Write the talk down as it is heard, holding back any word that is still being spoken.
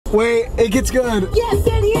Wait, it gets good. Yes,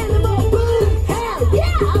 get the animal. Boom. Hell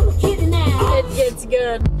yeah, I'm kidding now. It gets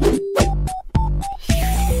good.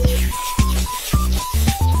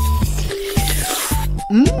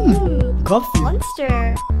 Coffee.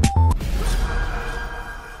 Monster.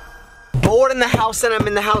 Bored in the house and I'm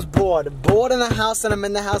in the house bored. Bored in the house and I'm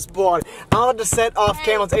in the house bored. I want to set off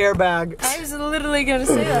Camel's airbag. I was literally gonna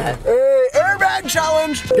say that. Hey, airbag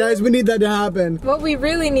challenge! Guys, we need that to happen. What we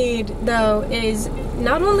really need, though, is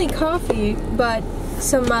not only coffee, but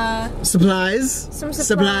some Supplies. Some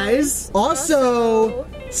supplies. Also,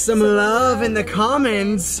 some love in the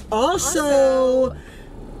comments. Also,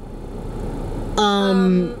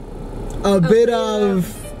 a bit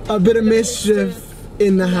of mischief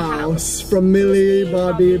in the house from Millie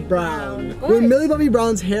Bobby Brown. When Millie Bobby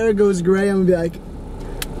Brown's hair goes gray, I'm gonna be like,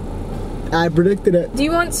 I predicted it. Do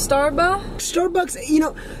you want Starbucks? Starbucks, you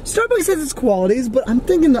know, Starbucks has its qualities, but I'm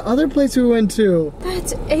thinking the other place we went to.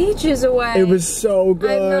 That's ages away. It was so good.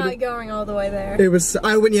 I'm not going all the way there. It was.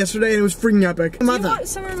 I went yesterday and it was freaking epic. Do you want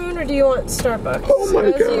Summer Moon or do you want Starbucks? Oh my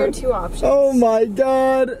Those god. are your two options. Oh my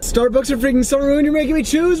god. Starbucks or freaking Summer Moon? You're making me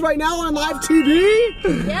choose right now on live TV?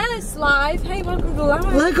 Yes, live. Hey, welcome to live.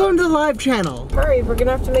 Welcome to the live channel. Hurry, we're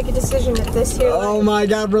gonna have to make a decision at this here. Oh my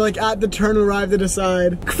god, we're like at the turn where I have to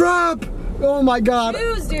decide. Crap! Oh my god.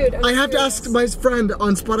 Choose, dude. I have to ask my friend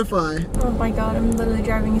on Spotify. Oh my god, I'm literally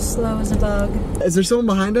driving as slow as a bug. Is there someone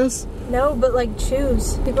behind us? No, but like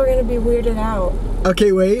choose. People are gonna be weirded out.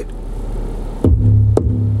 Okay, wait.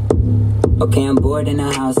 Okay, I'm bored in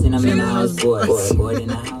the house and I'm in the house bored. Bored in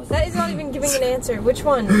the house. That is not even giving an answer. Which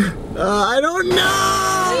one? I don't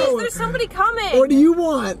know! Please, there's somebody coming! What do you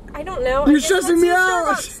want? I don't know. You're I guess stressing me let's out.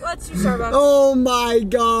 do Starbucks. Let's do Starbucks. Oh my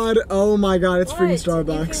god. Oh my god, it's freaking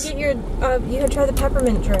Starbucks. You can get your, you can try the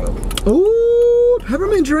peppermint drink. Ooh,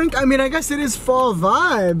 peppermint drink? I mean, I guess it is fall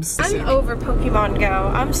vibes. I'm over Pokemon Go.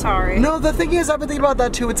 I'm sorry. No, the thing is, I've been thinking about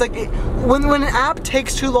that too. It's like, when an app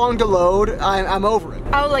takes too long to load, I'm over it.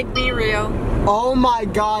 Oh, like Be Real. Oh my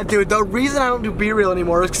god, dude, the reason I don't do Be Real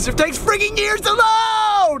anymore is because it takes freaking years to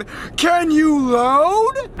load! Can you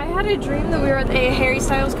load? I had a dream that we were at a Harry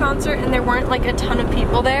Styles concert and there weren't like a ton of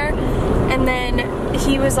people there. And then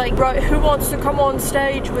he was like, right, who wants to come on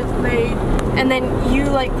stage with me? And then you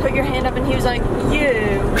like put your hand up and he was like,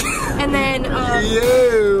 you. And then,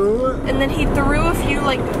 you. And then he threw a few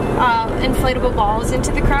like inflatable balls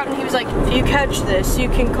into the crowd and he was like, if you catch this, you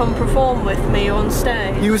can come perform with me on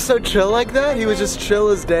stage. He was so chill like that? He was just chill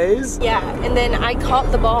as days? Yeah, and then I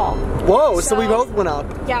caught the ball. Whoa, so we both went up.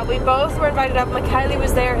 Yeah, we both were invited up. Kylie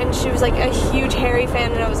was there and she was like a huge Harry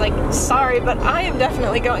fan and I was like, sorry, but I am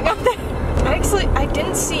definitely going up there. Actually, I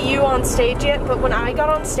didn't see you on stage yet, but when I got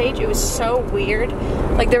on stage, it was so weird.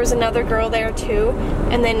 Like, there was another girl there, too,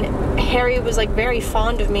 and then Harry was, like, very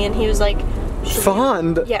fond of me, and he was like...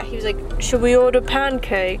 Fond? Yeah, he was like, should we order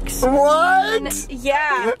pancakes? What? And,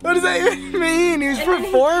 yeah. What does that even mean? He was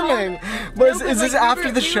performing. Is this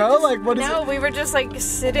after the show? Like, what is it? No, we were just, like,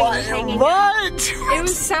 sitting and hanging out. What? It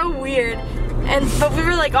was so weird. But we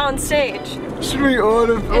were, like, on stage. Should we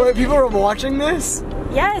order... Wait, people are watching this?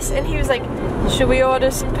 Yes, and he was like, should we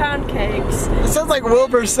order some pancakes? It sounds like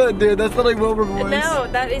Wilbur said, dude. That's not like Wilbur voice. No,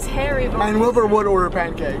 that is Harry voice. And Wilbur would order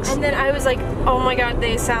pancakes. And then I was like, oh my god,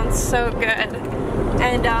 they sound so good.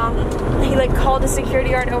 And he like called the security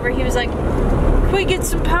guard over. He was like, can we get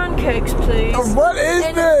some pancakes, please? What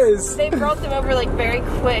is this? They brought them over like very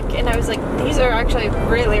quick, and I was like, these are actually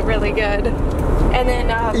really, really good. And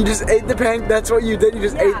then you just ate the that's what you did? You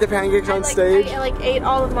just ate the pancakes on stage? I like ate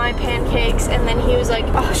all of my pancakes, and then he was like,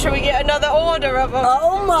 oh, should we get another order of them?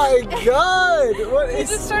 Oh my god! He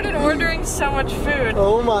just started ordering so much food.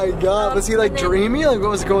 Oh my god, was he like dreamy? Like, what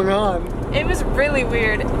was going on? It was really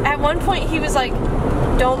weird. At one point he was like,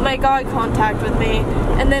 don't make eye contact with me.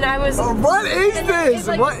 And then I was... what is this?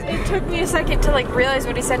 It took me a second to like realize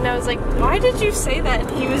what he said, and I was like, why did you say that?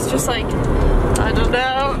 And he was just like, I don't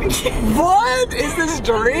know. What is this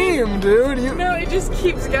dream, dude? No, it just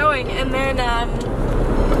keeps going. And then,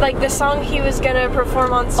 like the song he was gonna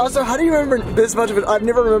perform on stage. Also, how do you remember this much of it? I've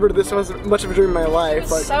never remembered this much of a dream in my life. It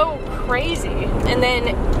was so crazy. And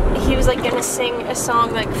then he was like gonna sing a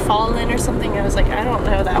song like Fallen or something. I was like, I don't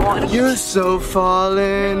know that one. You're so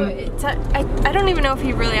fallen. No, I don't even know if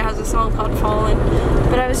he really has a song called Fallen.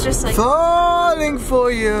 But I was just like, falling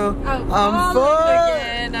for you. Oh, I'm falling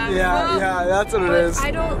again. enough. Yeah, Well, yeah, that's what it but is.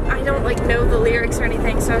 I don't like know the lyrics or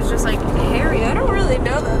anything, so I was just like, Harry, I don't really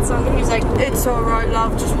know that song. And he's like, it's alright,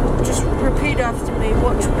 love, just repeat after me.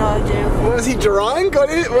 What should I do? Was he drunk? He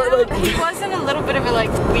was in a little bit of a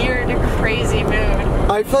like weird, crazy mood.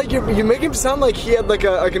 I feel like you make him sound like he had like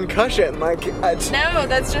a concussion. Like No,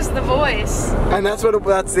 that's just the voice. and that's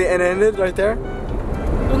the end ended right there.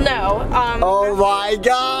 Well, no. Oh my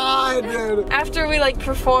god, dude. After we like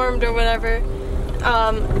performed or whatever,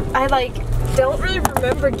 I like don't really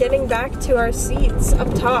remember getting back to our seats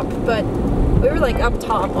up top, but we were like up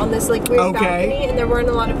top on this like weird balcony, and there weren't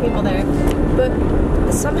a lot of people there.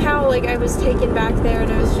 But somehow like I was taken back there,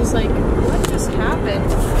 and I was just like, what just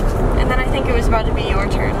happened? And then I think it was about to be your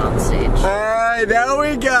turn on stage. Alright, there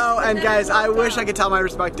we go. And guys, I wish I could tell my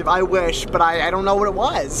perspective. I wish, but I don't know what it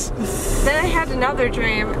was. Then I had another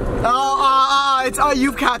dream.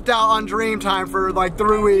 You've capped out on dream time for like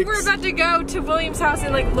 3 weeks. We're about to go to William's house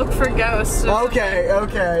and like look for ghosts.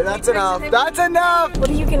 Okay, that's enough. That's enough. What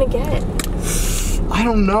are you gonna get? I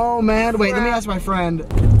don't know, man. Wait, let me ask my friend.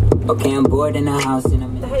 Okay, I'm bored in the house and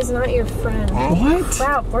I'm in That is not your friend. What?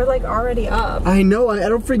 Wow, we're like already up. I know, I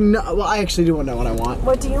don't freaking know. Well, I actually do want to know what I want.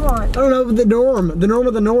 What do you want? I don't know, the norm of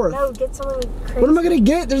the north. No, get something crazy. What am I gonna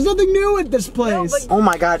get? There's nothing new at this place. but- Oh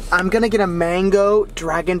my god, I'm gonna get a mango,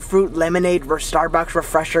 dragon fruit, lemonade, Starbucks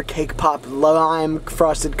refresher, cake pop, lime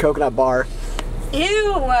frosted coconut bar.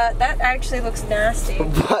 Ew, that actually looks nasty.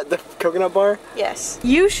 What, the coconut bar? Yes.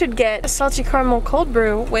 You should get a salty caramel cold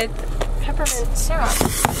brew with peppermint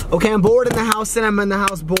syrup. Okay, I'm bored in the house and I'm in the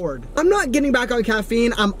house bored. I'm not getting back on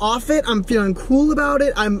caffeine. I'm off it. I'm feeling cool about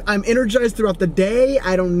it. I'm energized throughout the day.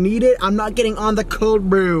 I don't need it. I'm not getting on the cold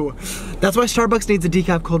brew. That's why Starbucks needs a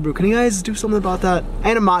decaf cold brew. Can you guys do something about that?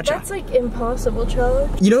 And a matcha. That's like impossible, Charlie.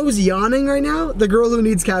 You know who's yawning right now? The girl who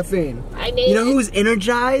needs caffeine. I need You know who's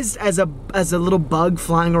energized as a little bug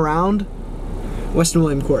flying around? Weston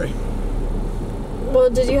William Corey.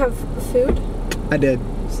 Well, did you have food? I did.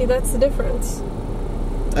 See, that's the difference.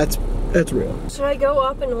 That's real. Should I go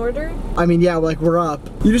up and order? I mean, yeah, like we're up.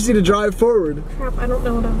 You just need to drive forward. Crap, I don't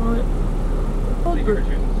know what I want. Cold brew.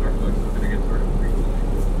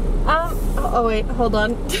 Oh wait, hold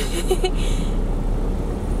on.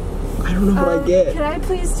 I don't know what I get. Can I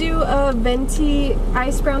please do a venti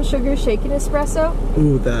ice brown sugar shaken espresso?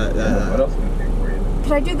 Ooh, What else can I do for you?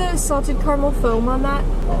 Could I do the salted caramel foam on that?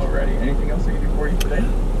 Alrighty. Anything else I can do for you today?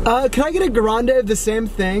 Can I get a grande of the same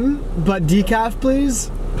thing, but decaf, please?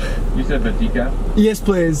 You said but decaf? Yes,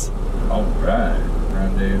 please. Alright.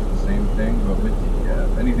 Grande is the same thing, but with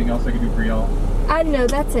decaf. Anything else I can do for y'all? No,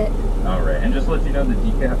 that's it. Alright. And just to let you know, the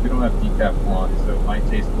decaf, we don't have decaf blonde, so it might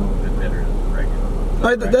taste a little bit better than the regular one.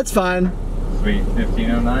 Alright, that's fine. Sweet.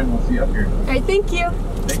 1509, we'll see you up here. Alright, thank you.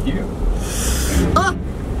 Thank you. Ah!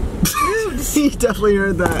 He definitely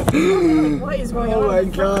heard that. What is going on? Oh my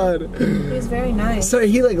god. He was very nice. So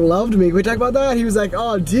he like loved me. Can we talk about that? He was like,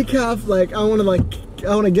 oh, decaf, like I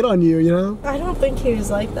want to get on you, you know? I don't think he was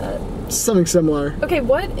like that. Something similar. Okay,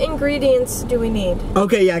 what ingredients do we need?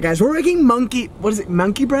 Okay, yeah, guys, we're making monkey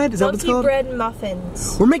bread? Is that what it's called? Monkey bread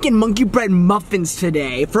muffins. We're making monkey bread muffins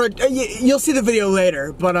today. You'll see the video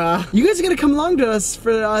later, but you guys are gonna come along to us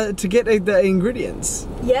for to get the ingredients.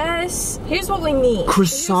 Yes. Here's what we need.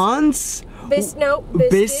 Croissants.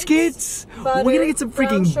 Biscuits. Butter, We're gonna get some brown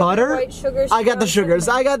freaking sugar, butter. white sugar, I got the brown sugars.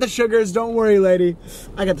 sugar. I got the sugars. Don't worry, lady.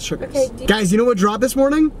 I got the sugars. Okay, Guys, you know what dropped this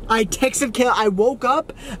morning? I texted Kayla. I woke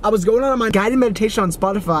up. I was going on my guided meditation on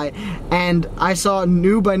Spotify, and I saw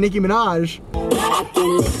New by Nicki Minaj. I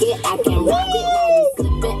can lick it, I can rock it, I just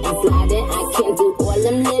slip it and slide it. I can do all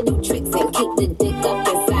them little tricks and keep the dick up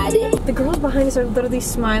inside it. The girls behind us are literally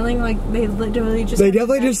smiling like they literally just... They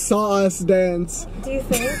definitely just saw us dance. Do you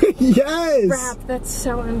think? Yes. Crap, that's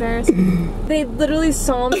so embarrassing. They literally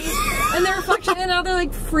saw me and their reflection, and now they're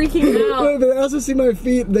like freaking out. Wait, but they also see my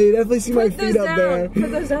feet. They definitely see my feet up there.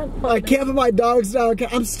 Put those down. I can't put my dogs down.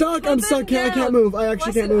 I'm stuck. I'm stuck. I can't move. I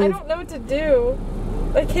actually can't move. I don't know what to do.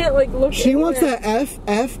 I can't like look. She wants anywhere. that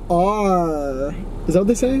FFR. Is that what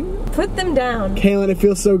they say? Put them down. Kaylin, it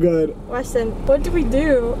feels so good. Weston, what do we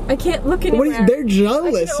do? I can't look anywhere. They're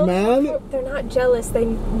jealous, man. They're not jealous. They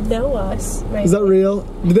know us. Maybe. Is that real?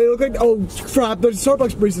 Do they look like? Oh crap! The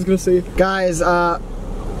Starbucks barista's gonna see. Guys,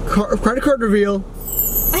 credit card reveal.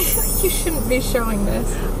 I feel like you shouldn't be showing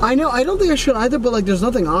this. I know. I don't think I should either. But like, there's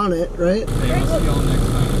nothing on it, right? Hey, I'll see y'all next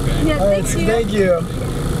time, okay? Yeah, thank you. Thank you.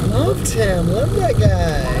 Loved him. Love that guy.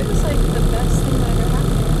 That was like the best thing that ever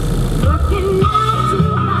happened.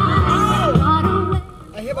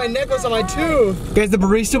 I hit my necklace on my tooth. Guys, the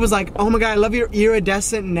barista was like, oh my god, I love your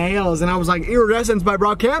iridescent nails. And I was like, iridescence by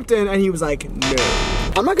Brockhampton. And he was like, no.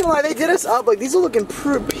 I'm not gonna lie, they did us up. Like, these are looking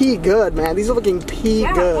pee good, man. These are looking pee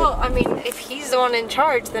good. Well, I mean, if he's the one in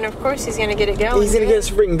charge, then of course he's gonna get it going. He's gonna get us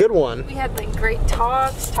a freaking good one. We had like great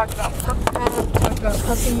talked about talked about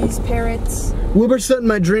puppies, parrots. Wilbur in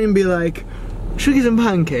my dream be like, cookies and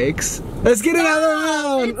pancakes. Let's get another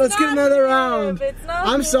round. Let's get another round.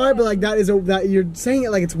 I'm sorry, but like that you're saying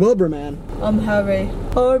it like it's Wilbur, man. I'm Harry.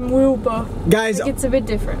 I'm Wilbur. Guys, it's a bit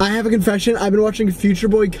different. I have a confession. I've been watching Future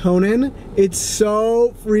Boy Conan. It's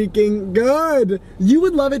so freaking good. You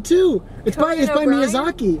would love it too. It's by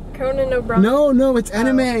Miyazaki. Conan O'Brien. No, it's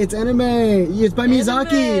anime. It's anime. It's by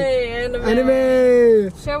Miyazaki.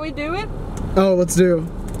 Anime. Shall we do it? Oh, let's do.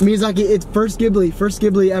 Miyazaki. It's first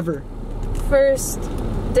Ghibli ever. First,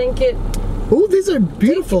 dink it. Oh, these are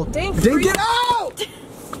beautiful. Dink it out!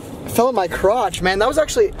 I fell on my crotch, man. That was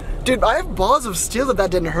actually, dude, I have balls of steel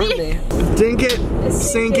that didn't hurt me. Dink it,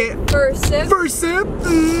 sink it. First sip. First sip.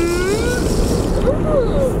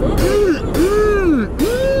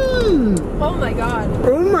 Oh my god.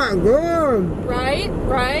 Oh my god. Right?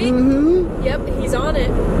 Mm-hmm. Yep, he's on it.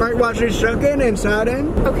 Right, watch it sucking and sounding.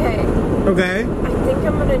 Okay. Okay. I think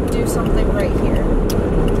I'm gonna do something right here.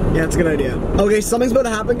 Yeah, it's a good idea. Okay, something's about to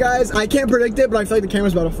happen, guys. I can't predict it, but I feel like the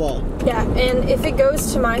camera's about to fall. Yeah, and if it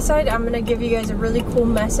goes to my side, I'm gonna give you guys a really cool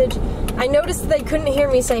message. I noticed they couldn't hear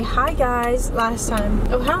me say hi guys last time.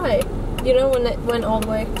 Oh hi. You know when it went all the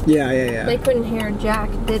way? Yeah. They couldn't hear Jack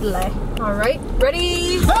Diddley. Alright,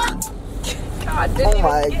 ready? Ah! God, didn't Oh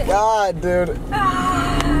my even get god, dude.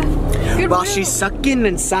 Good While move. she's sucking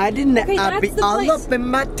and siding, Okay, I be that's the all place. up in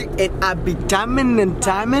my and I be timing and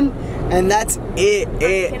timing, and that's it.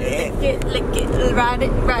 Lick it, ride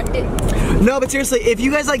it. No, but seriously, if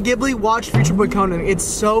you guys like Ghibli, watch Future Boy Conan. It's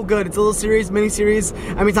so good. It's a little series, mini-series.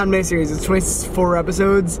 I mean, it's not mini-series. It's 24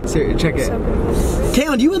 episodes. So, check it.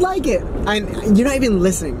 Caitlin, you would like it. You're not even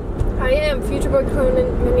listening. I am. Future Boy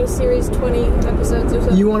Conan mini-series, 20 episodes or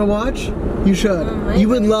so. You want to watch? You should. You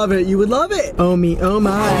would love it. You would love it. Oh me, oh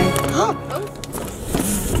my.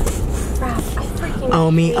 Crap, I freaking Oh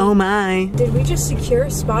me, oh my. Did we just secure a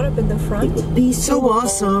spot up in the front? Be so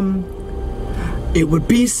awesome. It would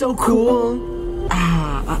be so cool.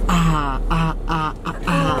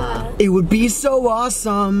 It would be so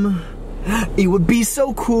awesome. It would be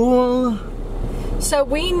so cool. So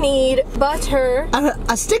we need butter.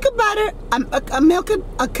 A stick of butter, a milk,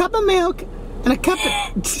 a cup of milk, and a cup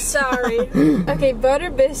of... Sorry. Okay,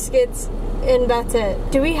 butter, biscuits, and that's it.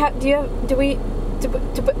 Do we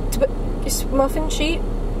muffin sheet?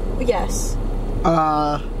 Yes.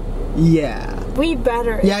 Yeah. We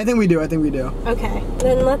better. Yeah, I think we do. Okay,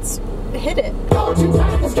 then let's hit it.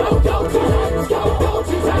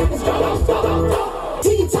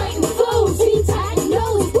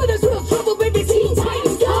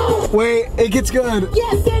 Wait, it gets good.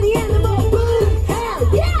 Yes, any animal, boom,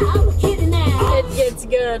 hell yeah, I'm kidding now. It gets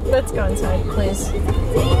good. Let's go inside, please.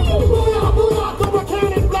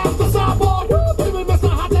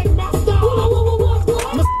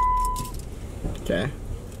 Okay.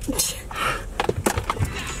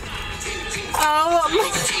 Oh,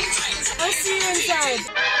 let's see you inside.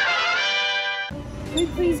 Can we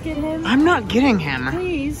please get him? I'm not getting him.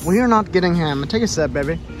 Please. We are not getting him. Take a sip,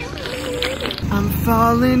 baby. I'm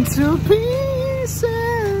falling to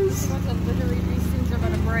pieces. Literally, these things are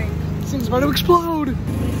about to break. This thing's about to explode.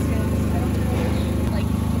 Like,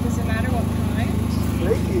 does it matter what kind?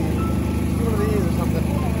 Flaky. One of these or something.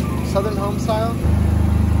 Southern home style.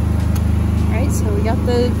 Alright, so we got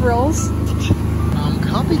the rolls.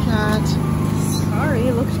 Copycat. Sorry,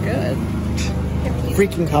 it looks good.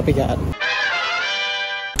 Freaking copycat.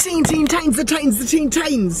 Teen Titans, the Teen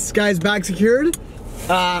Titans. Guys, bag secured.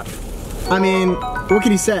 I mean, what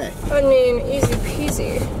can you say? I mean, easy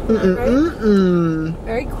peasy. Right?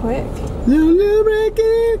 Very quick.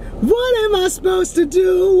 What am I supposed to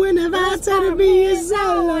do whenever outside of me is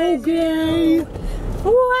all okay?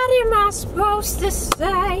 What am I supposed to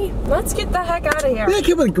say? Let's get the heck out of here. Look at that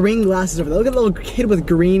kid with green glasses over there. Look at the little kid with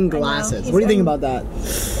green glasses. What do you think about that?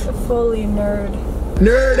 A fully nerd.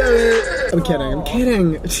 Nerd alert! I'm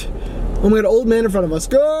kidding. Oh my god, old man in front of us.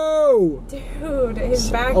 Go! Dude, his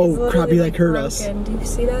back is Oh literally crap, he like hurt broken. us. Do you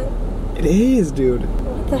see that? It is, dude.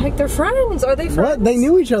 What the heck? They're friends. Are they friends? What? They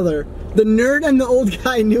knew each other. The nerd and the old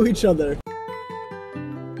guy knew each other.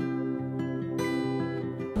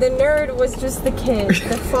 The nerd was just the kid.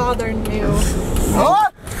 The father knew. Oh!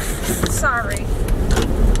 Sorry.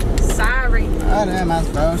 sorry. What am I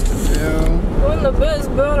supposed to do? When the best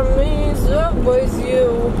part of me is always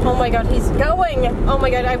you. Oh my god, he's going! Oh my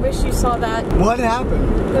god, I wish you saw that. What happened?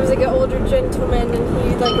 There was like an older gentleman and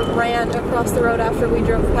he like ran across the road after we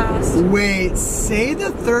drove past. Wait, say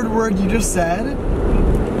the third word you just said.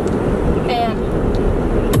 And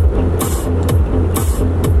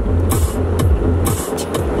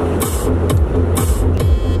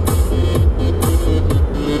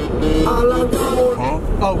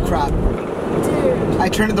Oh crap. dude. I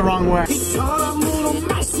turned it the wrong way.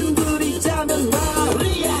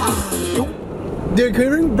 Dude,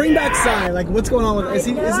 can we bring back Sai? Like, what's going on with? Is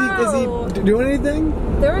he doing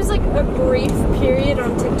anything? There was like a brief period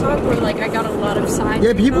on TikTok where like I got a lot of side.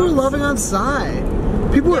 Yeah, people were loving on Sai.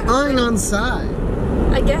 People were eyeing on Sai.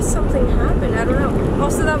 I guess something happened. I don't know.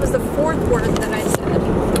 Also, that was the fourth word that I said.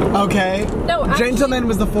 Okay. No, actually, Gentleman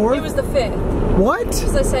was the fourth? It was the fifth. What?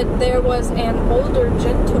 Because I said there was an older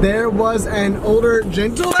gentleman. There was an older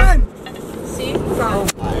gentleman? See?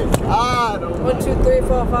 Five. Oh my god. 1, 2, 3,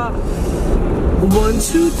 4, 5. 1,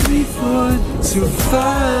 2, 3, 4, 2,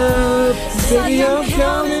 5. Baby, I'm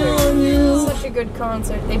counting on you. Such a good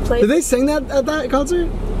concert. They played. Did they sing that at that concert?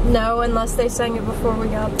 No, unless they sang it before we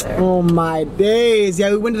got there. Oh my days. Yeah,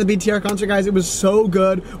 we went to the BTR concert, guys. It was so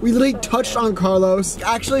good. We literally touched on Carlos.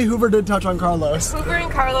 Actually, Hoover did touch on Carlos. Hoover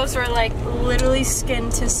and Carlos were like literally skin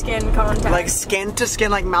to skin contact. Like skin to skin,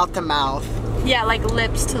 like mouth to mouth. Yeah, like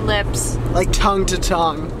lips to lips. Like tongue to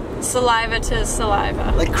tongue. Saliva to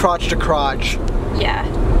saliva. Like crotch to crotch. Yeah.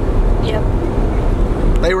 Yep.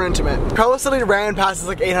 They were intimate. Carlos literally ran past us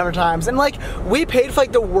like 800 times. And like, we paid for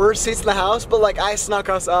like the worst seats in the house, but like I snuck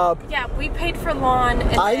us up. Yeah, we paid for lawn.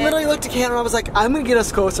 And I literally looked at Ken and I was like, I'm gonna get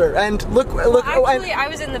us closer. And look. Actually, I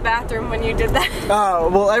was in the bathroom when you did that. Oh,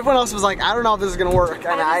 well, everyone else was like, I don't know if this is gonna work.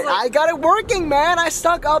 And I got it working, man. I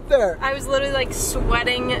stuck up there. I was literally like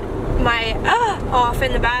sweating my off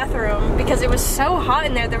in the bathroom because it was so hot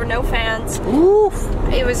in there. There were no fans. Oof.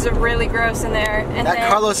 It was really gross in there. And that then,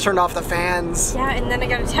 Carlos turned off the fans. Yeah, and then I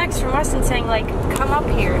got a text from Weston saying like, come up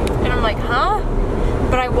here. And I'm like, huh?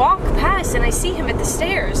 But I walk past and I see him at the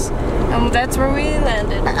stairs. And that's where we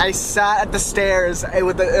landed. I sat at the stairs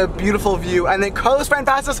with a beautiful view, and then Carlos ran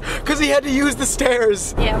past us because he had to use the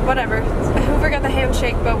stairs. Yeah, whatever. Hoover got the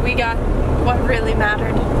handshake, but we got what really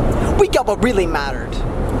mattered. We got what really mattered.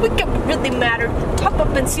 We got what really mattered. Top up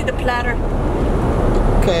and see the platter.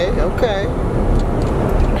 Okay, okay.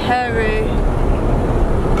 Harry.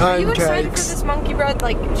 Are you excited for Pancakes. this monkey bread?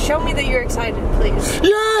 Like, show me that you're excited, please.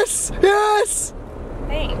 Yes! Yes!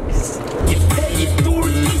 Thanks.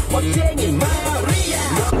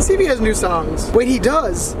 See if he has new songs. Wait, he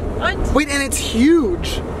does. What? Wait, and it's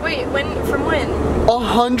huge. Wait, from when?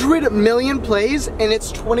 100 million plays, and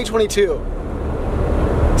it's 2022.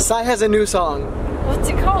 Sai has a new song. What's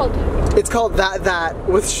it called? It's called That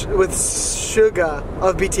with Suga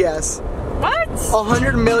of BTS. What?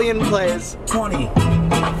 100 million plays. 20, 22,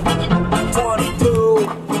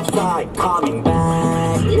 Sai coming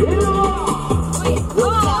back.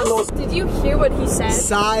 Oh, did you hear what he said?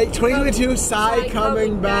 Sai, 2022, Sai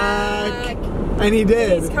coming back. And he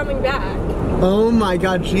did. He's coming back. Oh my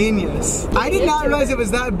god, genius. I did not realize it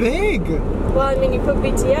was that big. Well, I mean, you put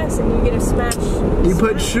BTS and you get a smash. You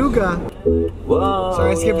put Suga. Whoa,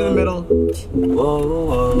 Sorry, I skipped to the middle. whoa,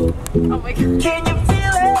 whoa. Oh my god. Can you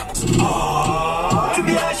feel it?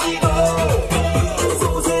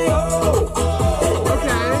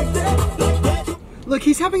 Okay. Look,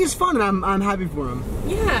 he's having his fun, and I'm happy for him.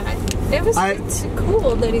 Yeah, it's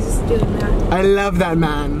cool that he's doing that. I love that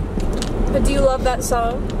man. But do you love that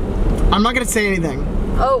song? I'm not gonna say anything.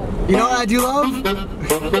 Oh. You know what I do love?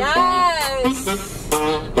 Yes!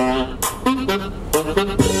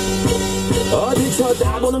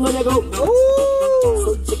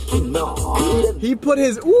 Ooh! He put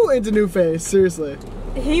his ooh into New Face, seriously.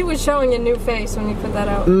 He was showing a new face when he put that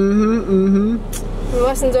out. Mm-hmm.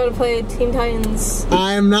 Weston's going to play Teen Titans.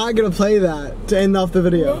 I am not gonna play that to end off the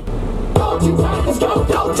video. Go, Teen Titans, go!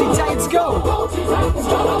 Go, Teen Titans, go!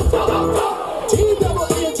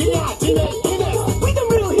 We the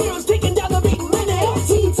real heroes taking down the big menace.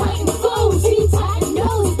 Teen Titans go, Teen Titans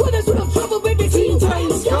go. When there's real trouble, baby, Teen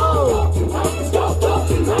Titans go. Teen Titans go, go,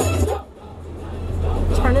 Teen Titans go.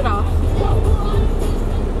 Turn it off.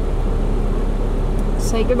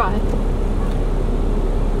 Say goodbye.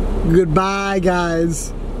 Goodbye,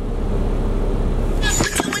 guys.